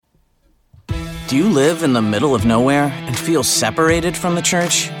Do you live in the middle of nowhere and feel separated from the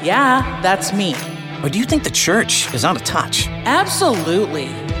church? Yeah, that's me. Or do you think the church is out of touch? Absolutely.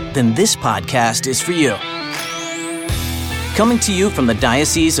 Then this podcast is for you. Coming to you from the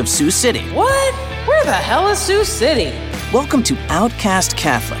Diocese of Sioux City. What? Where the hell is Sioux City? Welcome to Outcast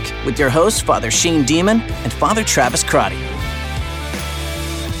Catholic with your hosts, Father Shane Demon and Father Travis Crotty.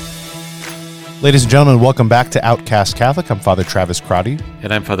 Ladies and gentlemen, welcome back to Outcast Catholic. I'm Father Travis Crotty.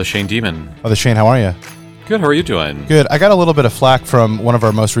 And I'm Father Shane Demon. Father Shane, how are you? Good, how are you doing? Good. I got a little bit of flack from one of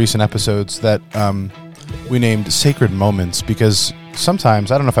our most recent episodes that we named Sacred Moments because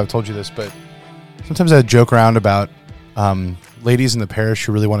sometimes, I don't know if I've told you this, but sometimes I joke around about ladies in the parish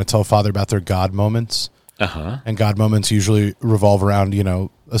who really want to tell Father about their God moments. Uh-huh. And God moments usually revolve around,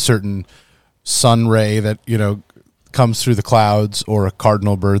 a certain sun ray that, comes through the clouds or a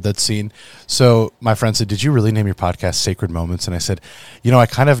cardinal bird that's seen. So my friend said, did you really name your podcast Sacred Moments? And I said, I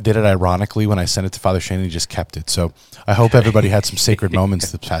kind of did it ironically when I sent it to Father Shane and he just kept it. So I hope everybody had some sacred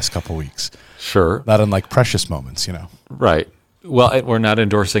moments the past couple weeks. Sure. Not unlike precious moments, Right. Well, we're not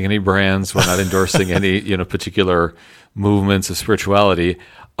endorsing any brands. We're not endorsing any, particular movements of spirituality,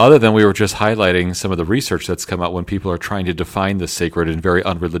 other than we were just highlighting some of the research that's come out when people are trying to define the sacred in very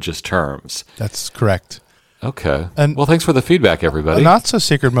unreligious terms. That's correct. Okay. And well, thanks for the feedback, everybody. A not so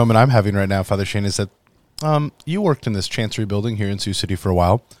sacred moment I'm having right now, Father Shane, is that you worked in this chancery building here in Sioux City for a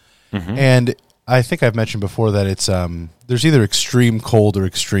while. Mm-hmm. And I think I've mentioned before that it's there's either extreme cold or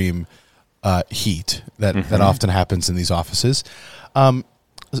extreme heat that often happens in these offices.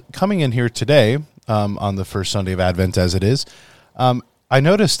 Coming in here today on the first Sunday of Advent as it is, I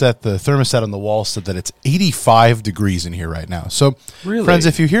noticed that the thermostat on the wall said that it's 85 degrees in here right now. So, really? Friends,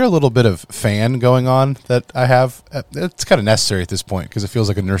 if you hear a little bit of fan going on that I have, it's kind of necessary at this point because it feels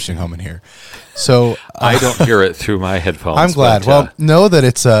like a nursing home in here. So I don't hear it through my headphones. I'm glad. Well, know that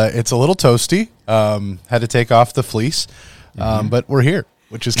it's a little toasty. Had to take off the fleece, but we're here,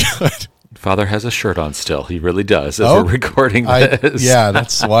 which is good. Father has a shirt on still. He really does as we're recording this.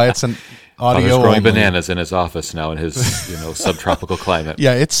 That's why it's an audio. Father's growing only. Bananas in his office now in his subtropical climate.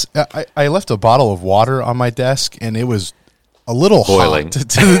 Yeah, it's. I left a bottle of water on my desk, and it was a little boiling hot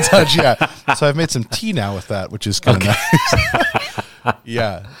to the touch. Yeah, so I've made some tea now with that, which is kind of nice.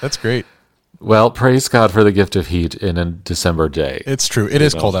 Yeah, that's great. Well, praise God for the gift of heat in a December day. It's true. It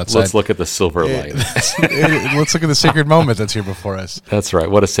is cold outside. Let's look at the silver lining. Let's look at the sacred moment that's here before us. That's right.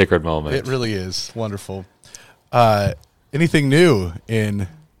 What a sacred moment. It really is. Wonderful. Anything new in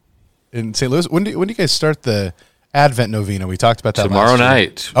St. Louis? When do you guys start the Advent novena? We talked about that tomorrow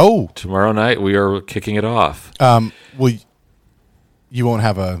night. Oh. Tomorrow night we are kicking it off. Well, you won't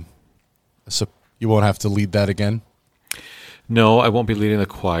have you won't have to lead that again? No, I won't be leading the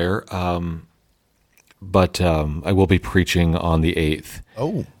choir. But I will be preaching on the 8th.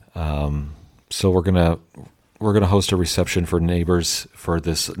 Oh. So we're gonna host a reception for neighbors for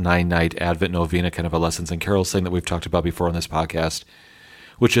this 9-night Advent novena, kind of a lessons and carols thing that we've talked about before on this podcast,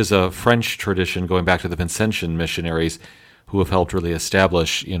 which is a French tradition going back to the Vincentian missionaries who have helped really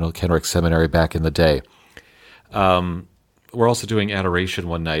establish, Kenrick Seminary back in the day. We're also doing adoration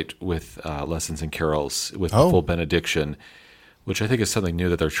one night with lessons and carols with the full benediction, which I think is something new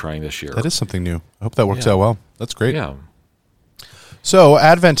that they're trying this year. That is something new. I hope that works out well. That's great. Yeah. So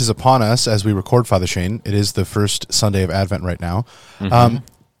Advent is upon us as we record, Father Shane. It is the first Sunday of Advent right now. Mm-hmm.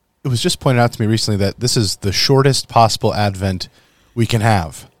 It was just pointed out to me recently that this is the shortest possible Advent we can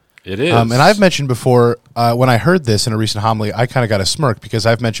have. It is. And I've mentioned before, when I heard this in a recent homily, I kind of got a smirk because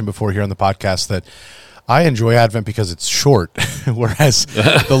I've mentioned before here on the podcast that I enjoy Advent because it's short, whereas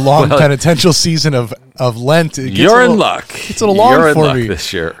the long penitential season of Lent, you're in luck. It's a little long you're for in me luck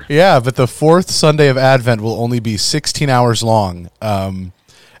this year. Yeah, but the fourth Sunday of Advent will only be 16 hours long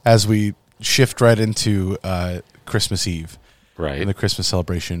as we shift right into Christmas Eve, right, and the Christmas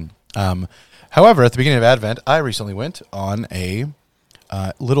celebration. However, at the beginning of Advent, I recently went on a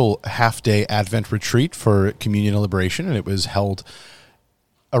little half-day Advent retreat for communion and liberation, and it was held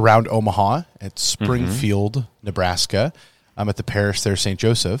around Omaha at Springfield, Nebraska, at the parish there, St.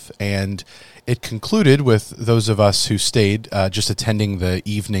 Joseph. And it concluded with those of us who stayed just attending the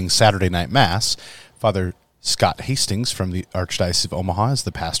evening Saturday night Mass. Father Scott Hastings from the Archdiocese of Omaha is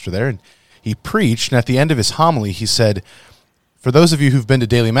the pastor there. And he preached, and at the end of his homily, he said, for those of you who've been to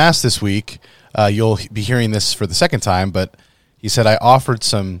daily Mass this week, you'll be hearing this for the second time, but he said, I offered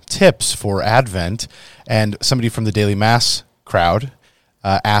some tips for Advent, and somebody from the daily Mass crowd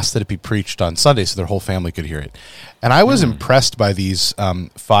asked that it be preached on Sunday so their whole family could hear it. And I was impressed by these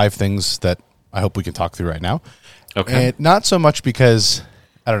 5 things that I hope we can talk through right now. Okay. And not so much because,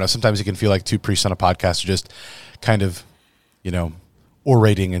 I don't know, sometimes it can feel like 2 priests on a podcast are just kind of,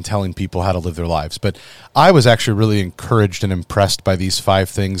 orating and telling people how to live their lives. But I was actually really encouraged and impressed by these 5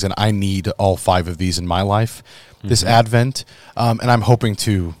 things, and I need all 5 of these in my life this Advent, and I'm hoping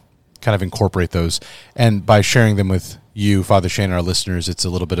to kind of incorporate those. And by sharing them with you, Father Shane, and our listeners, it's a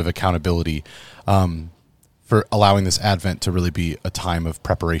little bit of accountability for allowing this Advent to really be a time of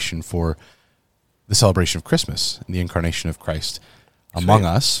preparation for the celebration of Christmas and the incarnation of Christ among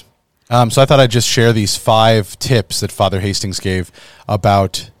us. So I thought I'd just share these 5 tips that Father Hastings gave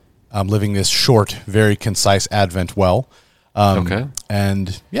about living this short, very concise Advent well. Okay.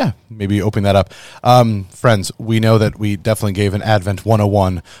 And yeah, maybe open that up. Friends, we know that we definitely gave an Advent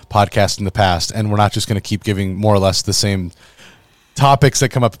 101 podcast in the past, and we're not just going to keep giving more or less the same topics that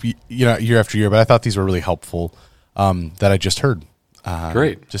come up, year after year. But I thought these were really helpful that I just heard.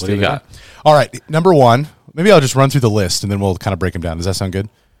 Great. Just what do you got? All right. Number 1, maybe I'll just run through the list and then we'll kind of break them down. Does that sound good?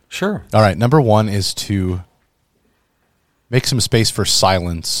 Sure. All right. Number 1 is to make some space for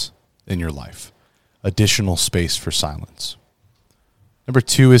silence in your life. Additional space for silence. Number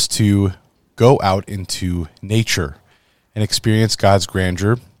 2 is to go out into nature and experience God's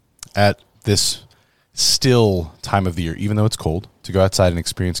grandeur at this still time of the year, even though it's cold, to go outside and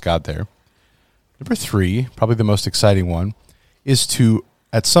experience God there. Number 3, probably the most exciting one, is to,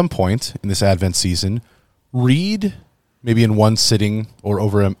 at some point in this Advent season, read, maybe in one sitting or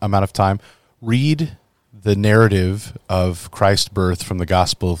over an amount of time, read the narrative of Christ's birth from the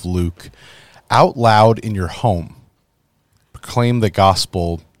Gospel of Luke out loud in your home. Proclaim the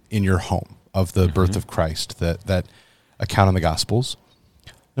gospel in your home of the birth of Christ, that account in the Gospels.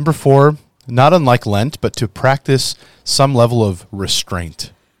 Number 4, not unlike Lent, but to practice some level of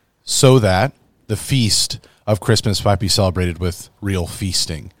restraint so that the feast of Christmas might be celebrated with real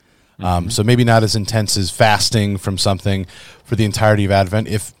feasting. So maybe not as intense as fasting from something for the entirety of Advent,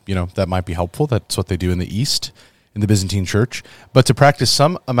 if that might be helpful. That's what they do in the East, in the Byzantine Church. But to practice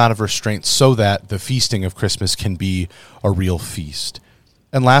some amount of restraint so that the feasting of Christmas can be a real feast.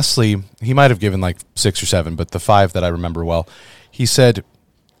 And lastly, he might have given like 6 or 7, but the 5 that I remember well, he said,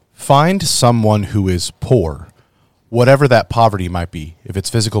 find someone who is poor, whatever that poverty might be. If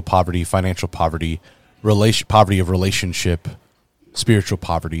it's physical poverty, financial poverty, poverty of relationship, spiritual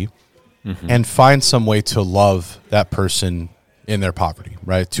poverty, and find some way to love that person in their poverty,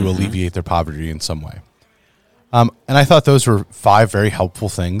 right? To alleviate their poverty in some way. And I thought those were 5 very helpful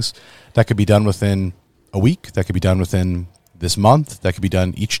things that could be done within a week, that could be done within this month, that could be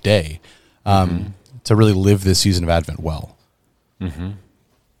done each day to really live this season of Advent well. I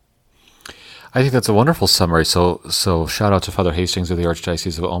think that's a wonderful summary. So shout out to Father Hastings of the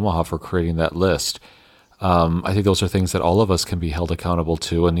Archdiocese of Omaha for creating that list. I think those are things that all of us can be held accountable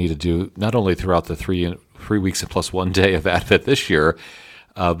to and need to do, not only throughout the 3 weeks and plus 1 day of Advent this year,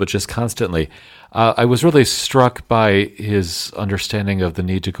 but just constantly. I was really struck by his understanding of the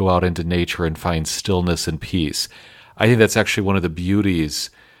need to go out into nature and find stillness and peace. I think that's actually one of the beauties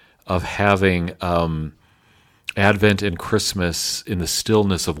of having Advent and Christmas in the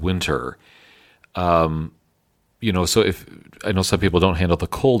stillness of winter. So if I know some people don't handle the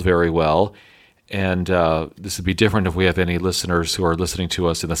cold very well, and this would be different if we have any listeners who are listening to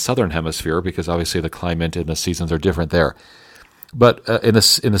us in the southern hemisphere, because obviously the climate and the seasons are different there. But in the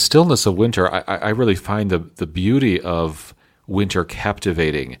stillness of winter, I really find the beauty of winter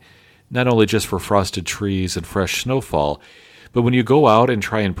captivating, not only just for frosted trees and fresh snowfall, but when you go out and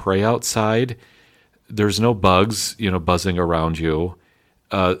try and pray outside, there's no bugs, buzzing around you.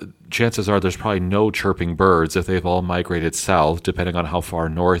 Chances are there's probably no chirping birds if they've all migrated south, depending on how far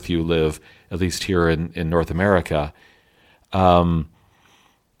north you live, at least here in North America. And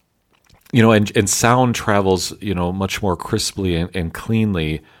sound travels, much more crisply and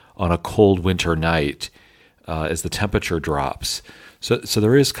cleanly on a cold winter night as the temperature drops. So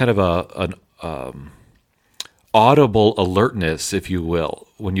there is kind of an audible alertness, if you will,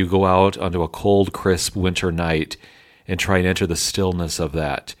 when you go out onto a cold, crisp winter night and try and enter the stillness of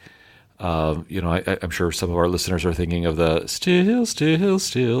that. I'm sure some of our listeners are thinking of the still, still,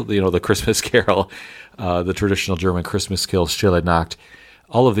 still, the Christmas carol, the traditional German Christmas carol, Stille Nacht.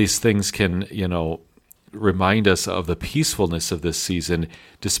 All of these things can, remind us of the peacefulness of this season,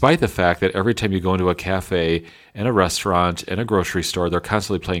 despite the fact that every time you go into a cafe and a restaurant and a grocery store, they're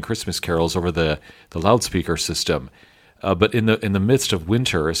constantly playing Christmas carols over the loudspeaker system. But in the midst of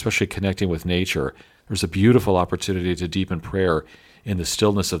winter, especially connecting with nature, there's a beautiful opportunity to deepen prayer in the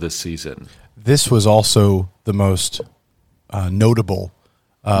stillness of this season. This was also the most notable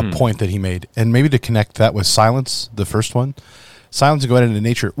point that he made. And maybe to connect that with silence, the first one, silence and going into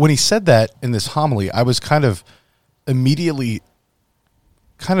nature. When he said that in this homily, I was kind of immediately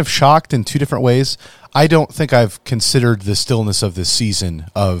kind of shocked in two different ways. I don't think I've considered the stillness of this season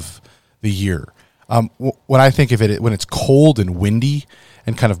of the year. When I think of it, when it's cold and windy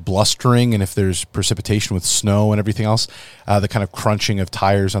and kind of blustering, and if there's precipitation with snow and everything else, the kind of crunching of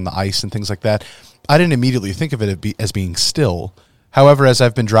tires on the ice and things like that, I didn't immediately think of it as being still. However, as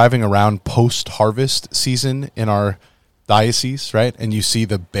I've been driving around post-harvest season in our diocese, right, and you see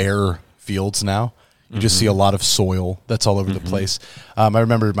the bare fields now, you just see a lot of soil that's all over the place. I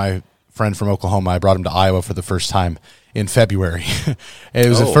remember my friend from Oklahoma, I brought him to Iowa for the first time in February. It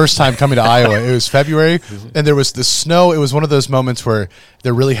was the first time coming to Iowa. It was February, and there was the snow. It was one of those moments where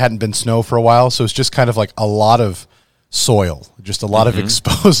there really hadn't been snow for a while, so it's just kind of like a lot of soil, just a lot of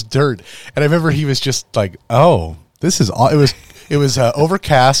exposed dirt. And I remember he was just like, "Oh, this is all." It was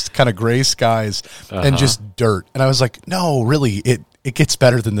overcast, kind of gray skies, and just dirt. And I was like, "No, really, it gets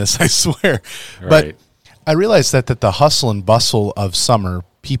better than this, I swear." Right. But I realized that the hustle and bustle of summer,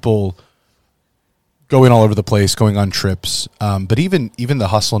 people going all over the place, going on trips, but even the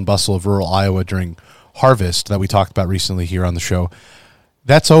hustle and bustle of rural Iowa during harvest that we talked about recently here on the show,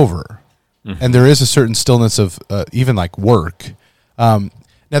 that's over. And there is a certain stillness of even like work. Now,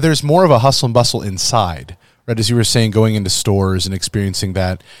 there's more of a hustle and bustle inside, right? As you were saying, going into stores and experiencing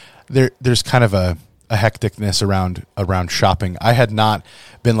that, there's kind of a hecticness around shopping. I had not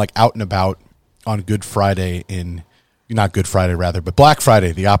been like out and about on Good Friday not Good Friday rather, but Black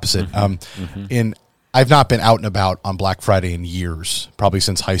Friday, the opposite. I've not been out and about on Black Friday in years, probably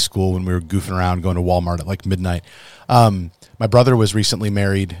since high school when we were goofing around going to Walmart at like midnight. My brother was recently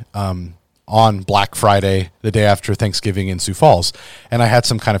married on Black Friday, the day after Thanksgiving in Sioux Falls, and I had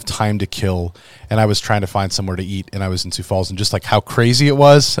some kind of time to kill, and I was trying to find somewhere to eat, and I was in Sioux Falls, and just like how crazy it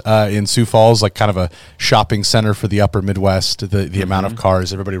was in Sioux Falls, like kind of a shopping center for the upper Midwest, the amount of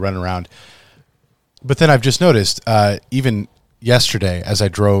cars, everybody running around. But then I've just noticed, even yesterday as I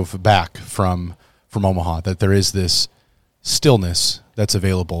drove back from Omaha, that there is this stillness that's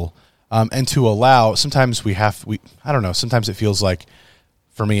available, and to allow. Sometimes I don't know. Sometimes it feels like,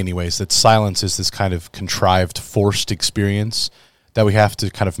 for me, anyways, that silence is this kind of contrived, forced experience that we have to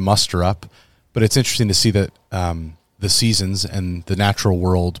kind of muster up. But it's interesting to see that the seasons and the natural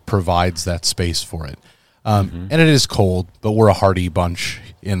world provides that space for it. And it is cold, but we're a hardy bunch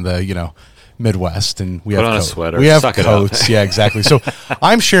in the Midwest, and we Put have on a coats. sweater. We have Suck it coats. up. Yeah, exactly. So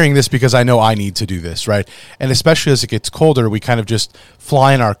I'm sharing this because I know I need to do this, right? And especially as it gets colder, we kind of just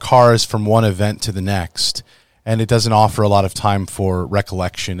fly in our cars from one event to the next, and it doesn't offer a lot of time for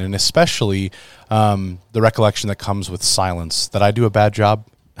recollection, and especially the recollection that comes with silence that I do a bad job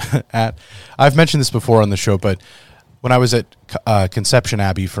at. I've mentioned this before on the show, but when I was at Conception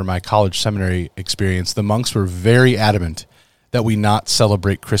Abbey for my college seminary experience, the monks were very adamant that we not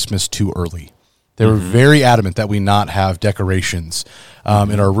celebrate Christmas too early. They were very adamant that we not have decorations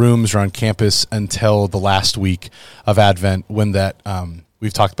in our rooms or on campus until the last week of Advent, when that,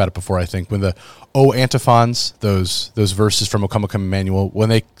 we've talked about it before, I think, when the O antiphons, those verses from O Come, O Come Emmanuel, when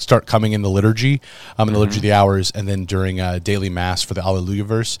they start coming in the liturgy, in the Liturgy of the Hours, and then during daily Mass for the Alleluia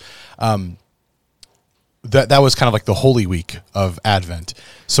verse, that was kind of like the Holy Week of Advent.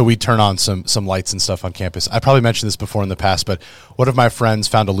 So we turn on some lights and stuff on campus. I probably mentioned this before in the past, but one of my friends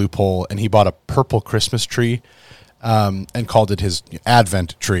found a loophole, and he bought a purple Christmas tree and called it his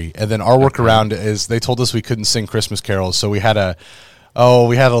Advent tree. And then our workaround is they told us we couldn't sing Christmas carols, so we had a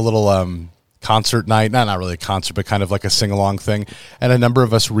little concert night. Not really a concert, but kind of like a sing-along thing. And a number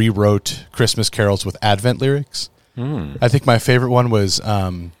of us rewrote Christmas carols with Advent lyrics. I think my favorite one was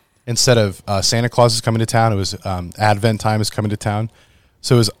instead of Santa Claus is coming to town, it was Advent time is coming to town.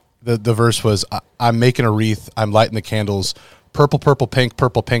 So it was the verse was, I'm making a wreath, I'm lighting the candles, purple, purple, pink,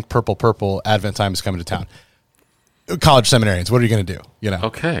 purple, pink, purple, purple, Advent time is coming to town. College seminarians, what are you going to do?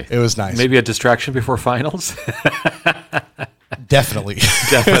 Okay. It was nice. Maybe a distraction before finals? Definitely.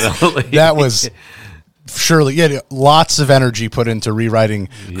 Definitely. That was surely, lots of energy put into rewriting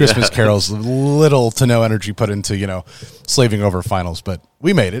Christmas carols, little to no energy put into, slaving over finals, but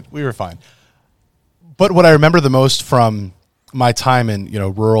we made it. We were fine. But what I remember the most from my time in,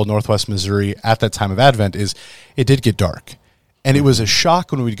 rural Northwest Missouri at that time of Advent is it did get dark. And it was a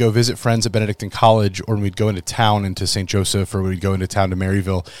shock when we'd go visit friends at Benedictine College, or when we'd go into town into St. Joseph, or we'd go into town to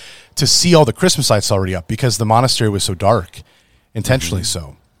Maryville, to see all the Christmas lights already up, because the monastery was so dark, intentionally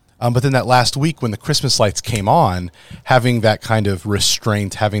so. But then that last week when the Christmas lights came on, having that kind of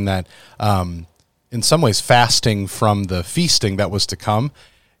restraint, having that, in some ways, fasting from the feasting that was to come,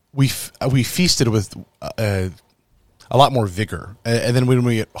 we feasted with a lot more vigor. And then when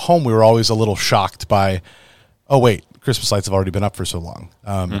we get home, we were always a little shocked by, oh, wait, Christmas lights have already been up for so long.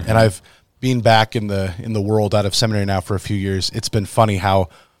 And being back in the world out of seminary now for a few years, it's been funny how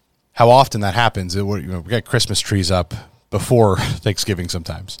often that happens. We got Christmas trees up before Thanksgiving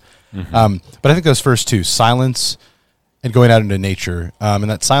sometimes. But I think those first two, silence and going out into nature, and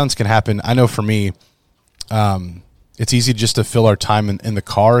that silence can happen. I know for me, it's easy just to fill our time in the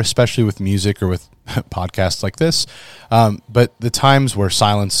car, especially with music or with podcasts like this. But the times where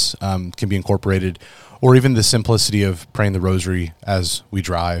silence can be incorporated, or even the simplicity of praying the rosary as we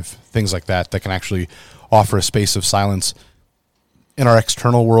drive, things like that can actually offer a space of silence in our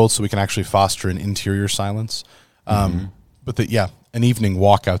external world, so we can actually foster an interior silence. But an evening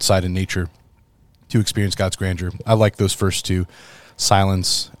walk outside in nature to experience God's grandeur. I like those first two,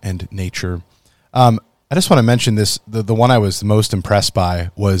 silence and nature. I just want to mention this. The one I was most impressed by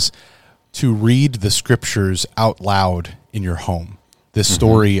was to read the scriptures out loud in your home. This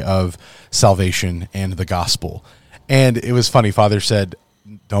story of salvation and the gospel. And it was funny. Father said,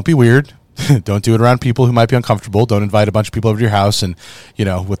 don't be weird. Don't do it around people who might be uncomfortable. Don't invite a bunch of people over to your house and,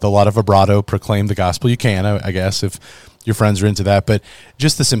 with a lot of vibrato, proclaim the gospel. You can, I guess, if your friends are into that. But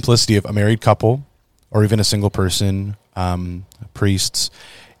just the simplicity of a married couple or even a single person, priests,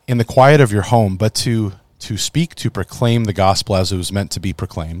 in the quiet of your home, but to speak, to proclaim the gospel as it was meant to be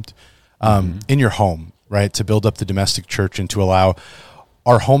proclaimed in your home, right? To build up the domestic church and to allow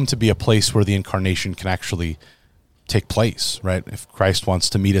our home to be a place where the incarnation can actually take place, right? If Christ wants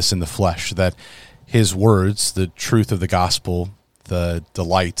to meet us in the flesh, that his words, the truth of the gospel, the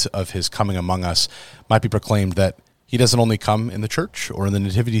delight of his coming among us might be proclaimed, that he doesn't only come in the church or in the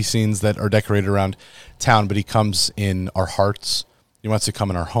nativity scenes that are decorated around town, but he comes in our hearts. He wants to come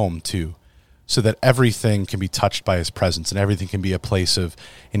in our home too, so that everything can be touched by his presence and everything can be a place of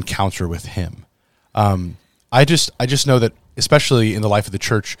encounter with him. I just know that, especially in the life of the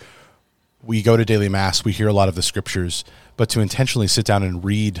church, we go to daily mass, we hear a lot of the scriptures, but to intentionally sit down and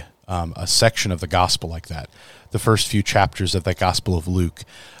read a section of the gospel like that, the first few chapters of that Gospel of Luke,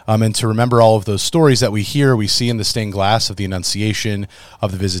 and to remember all of those stories that we hear, we see in the stained glass of the Annunciation,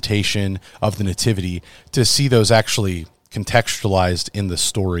 of the Visitation, of the Nativity, to see those actually contextualized in the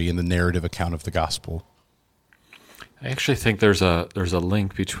story, in the narrative account of the gospel. I actually think there's a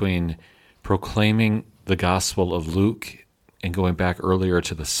link between proclaiming the Gospel of Luke and going back earlier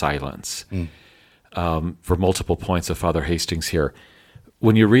to the silence, for multiple points of Father Hastings here.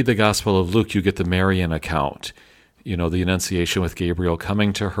 When you read the Gospel of Luke, you get the Marian account, the Annunciation with Gabriel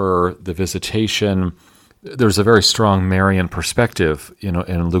coming to her, the Visitation. There's a very strong Marian perspective,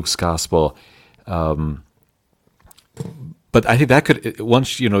 in Luke's Gospel. But I think that could,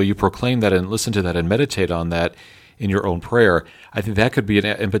 once, you proclaim that and listen to that and meditate on that in your own prayer, I think that could be an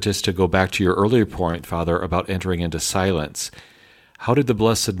impetus to go back to your earlier point, Father, about entering into silence. How did the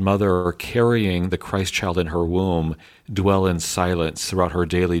Blessed Mother, carrying the Christ child in her womb, dwell in silence throughout her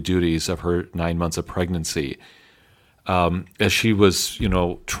daily duties of her 9 months of pregnancy? As she was,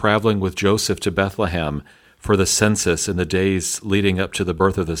 traveling with Joseph to Bethlehem for the census in the days leading up to the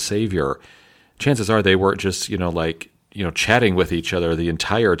birth of the Savior, chances are they weren't just, chatting with each other the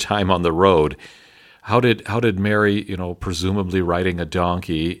entire time on the road. How did Mary, presumably riding a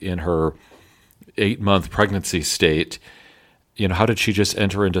donkey in her 8-month pregnancy state, how did she just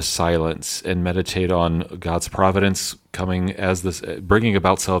enter into silence and meditate on God's providence coming as this, bringing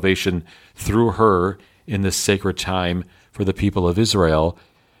about salvation through her in this sacred time for the people of Israel?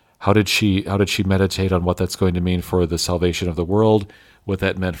 How did she meditate on what that's going to mean for the salvation of the world, what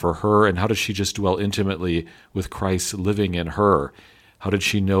that meant for her, and how did she just dwell intimately with Christ living in her? How did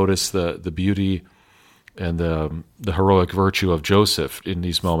she notice the beauty and the heroic virtue of Joseph in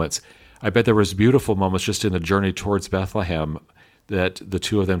these moments? I bet there was beautiful moments just in the journey towards Bethlehem that the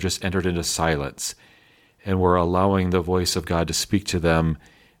two of them just entered into silence and were allowing the voice of God to speak to them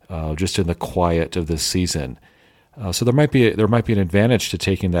just in the quiet of this season. So there might be an advantage to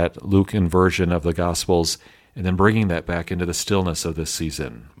taking that Lucan version of the Gospels and then bringing that back into the stillness of this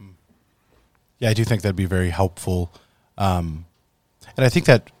season. Yeah, I do think that'd be very helpful. And I think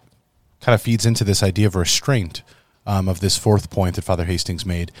that kind of feeds into this idea of restraint, of this fourth point that Father Hastings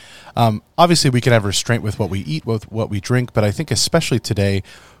made. Obviously, we can have restraint with what we eat, with what we drink, but I think especially today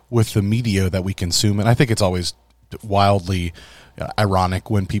with the media that we consume, and I think it's always wildly ironic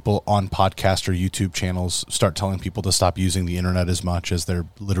when people on podcast or YouTube channels start telling people to stop using the internet as much as they're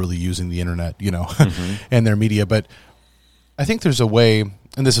literally using the internet, and their media. But I think there's a way,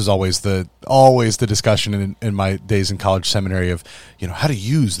 and this is always the discussion in my days in college seminary of, how to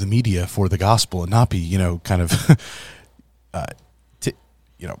use the media for the gospel and not be, kind of,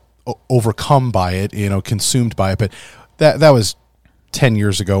 overcome by it, consumed by it. But that was 10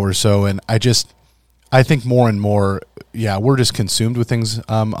 years ago or so. And I think more and more, we're just consumed with things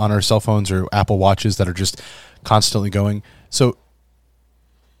on our cell phones or Apple Watches that are just constantly going. So,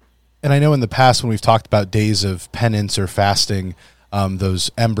 and I know in the past when we've talked about days of penance or fasting,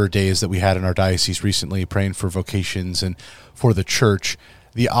 those Ember days that we had in our diocese recently, praying for vocations and for the church,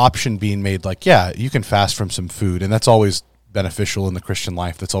 the option being made like, you can fast from some food, and that's always beneficial in the Christian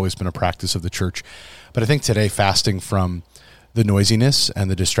life. That's always been a practice of the church. But I think today fasting from the noisiness and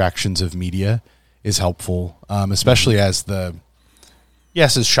the distractions of media is helpful, especially as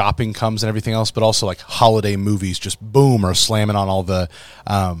as shopping comes and everything else, but also like holiday movies just boom are slamming on all the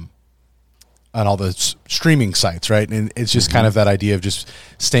streaming sites, right? And it's just kind of that idea of just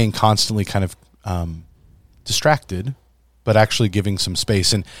staying constantly kind of distracted, but actually giving some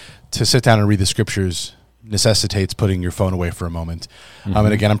space. And to sit down and read the scriptures necessitates putting your phone away for a moment.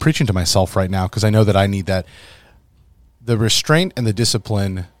 And again, I'm preaching to myself right now because I know that I need that, the restraint and the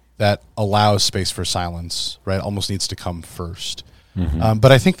discipline that allows space for silence, right, almost needs to come first.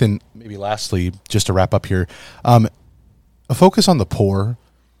 But I think then maybe lastly, just to wrap up here, a focus on the poor.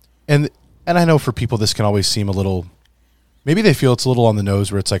 And I know for people this can always seem a little, maybe they feel it's a little on the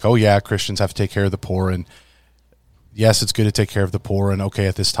nose where it's like, oh yeah, Christians have to take care of the poor. And yes, it's good to take care of the poor. And okay,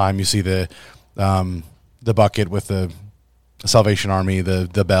 at this time you see the bucket with the Salvation Army,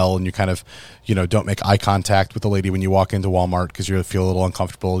 the bell, and you kind of, don't make eye contact with the lady when you walk into Walmart because you feel a little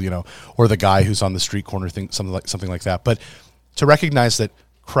uncomfortable, or the guy who's on the street corner, something like that. But to recognize that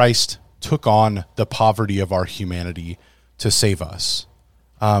Christ took on the poverty of our humanity to save us,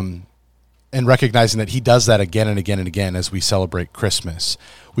 and recognizing that he does that again and again and again as we celebrate Christmas.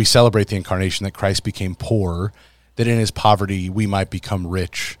 We celebrate the incarnation, that Christ became poor, that in his poverty we might become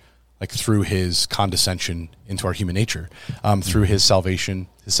rich, like through his condescension into our human nature, through his salvation,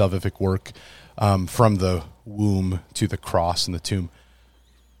 his salvific work, from the womb to the cross and the tomb.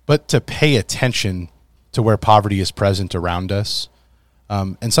 But to pay attention to where poverty is present around us,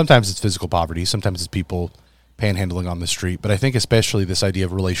 and sometimes it's physical poverty, sometimes it's people panhandling on the street, but I think especially this idea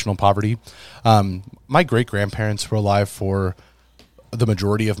of relational poverty. My great-grandparents were alive for the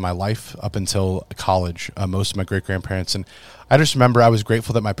majority of my life up until college, most of my great-grandparents. And I just remember I was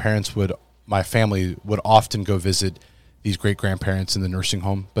grateful that my family would often go visit these great-grandparents in the nursing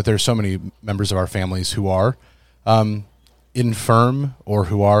home. But there are so many members of our families who are infirm or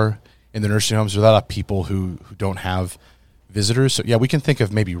who are in the nursing homes. There's a lot of people who don't have visitors. So we can think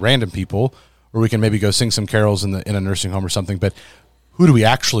of maybe random people, or we can maybe go sing some carols in a nursing home or something. But who do we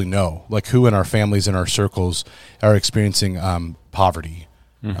actually know? Like who in our families, in our circles are experiencing poverty,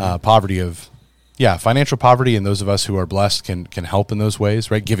 poverty of, financial poverty. And those of us who are blessed can help in those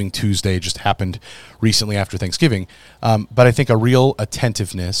ways, right? Giving Tuesday just happened recently after Thanksgiving. But I think a real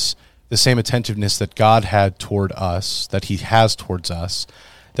attentiveness, the same attentiveness that God had toward us, that he has towards us,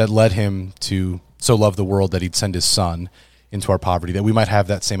 that led him to so love the world that he'd send his son into our poverty, that we might have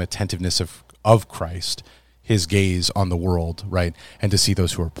that same attentiveness of Christ, his gaze on the world, right? And to see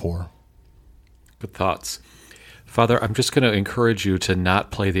those who are poor. Good thoughts. Father, I'm just going to encourage you to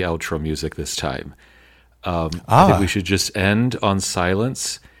not play the outro music this time. I think we should just end on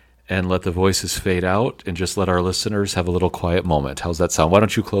silence and let the voices fade out and just let our listeners have a little quiet moment. How's that sound? Why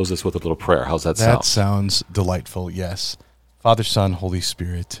don't you close this with a little prayer? How's that sound? That sounds delightful, yes. Father, Son, Holy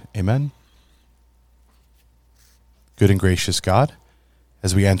Spirit, amen. Good and gracious God,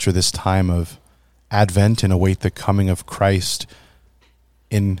 as we enter this time of Advent and await the coming of Christ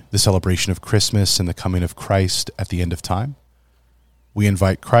in the celebration of Christmas and the coming of Christ at the end of time, we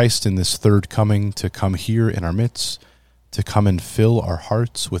invite Christ in this third coming to come here in our midst, to come and fill our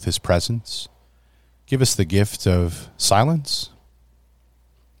hearts with his presence. Give us the gift of silence,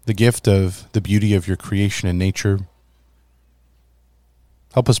 the gift of the beauty of your creation and nature.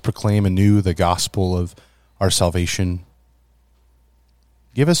 Help us proclaim anew the gospel of our salvation.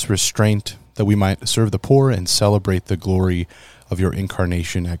 Give us restraint that we might serve the poor and celebrate the glory of your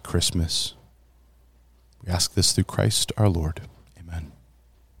incarnation at Christmas. We ask this through Christ our Lord.